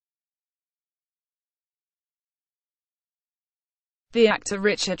The actor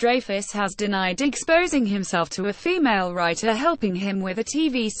Richard Dreyfuss has denied exposing himself to a female writer helping him with a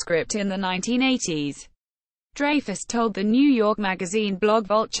TV script in the 1980s. Dreyfuss told the New York magazine blog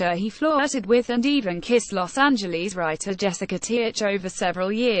Vulture he flirted with and even kissed Los Angeles writer Jessica Teach over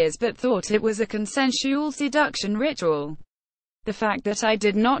several years but thought it was a consensual seduction ritual. "The fact that I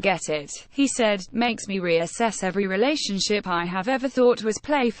did not get it," he said, "makes me reassess every relationship I have ever thought was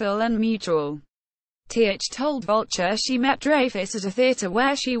playful and mutual." Teach told Vulture she met Dreyfuss at a theater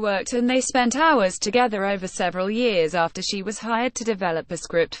where she worked and they spent hours together over several years after she was hired to develop a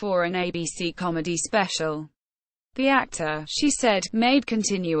script for an ABC comedy special. The actor, she said, made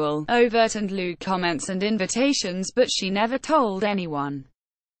continual, overt and lewd comments and invitations but she never told anyone.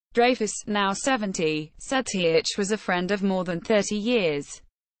 Dreyfuss, now 70, said Teach was a friend of more than 30 years.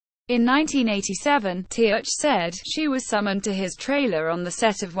 In 1987, Teach said, she was summoned to his trailer on the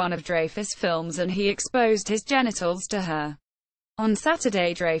set of one of Dreyfuss' films and he exposed his genitals to her. On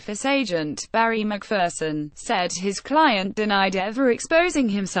Saturday, Dreyfuss' agent, Barry McPherson, said his client denied ever exposing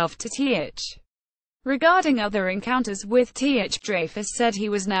himself to Teach. Regarding other encounters with Teach, Dreyfuss said he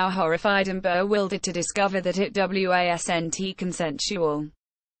was now horrified and bewildered to discover that it wasn't consensual.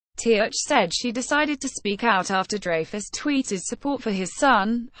 Teach said she decided to speak out after Dreyfuss tweeted support for his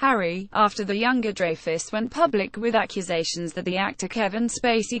son, Harry, after the younger Dreyfuss went public with accusations that the actor Kevin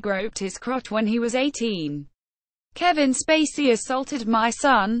Spacey groped his crotch when he was 18. "Kevin Spacey assaulted my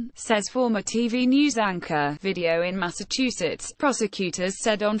son," says former TV news anchor. Video in Massachusetts. Prosecutors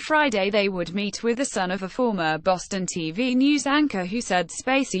said on Friday they would meet with the son of a former Boston TV news anchor who said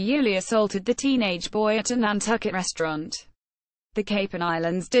Spacey yearly assaulted the teenage boy at a Nantucket restaurant. The Cape and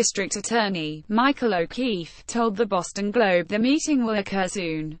Islands District Attorney, Michael O'Keefe, told the Boston Globe the meeting will occur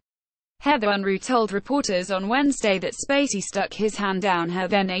soon. Heather Unruh told reporters on Wednesday that Spacey stuck his hand down her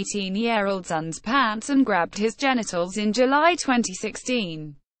then 18-year-old son's pants and grabbed his genitals in July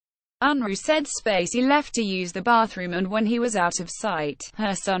 2016. Unruh said Spacey left to use the bathroom and when he was out of sight,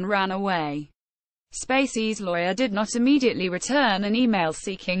 her son ran away. Spacey's lawyer did not immediately return an email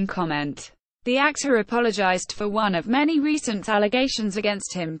seeking comment. The actor apologized for one of many recent allegations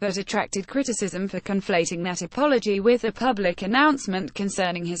against him, but attracted criticism for conflating that apology with a public announcement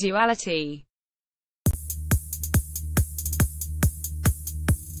concerning his sexuality.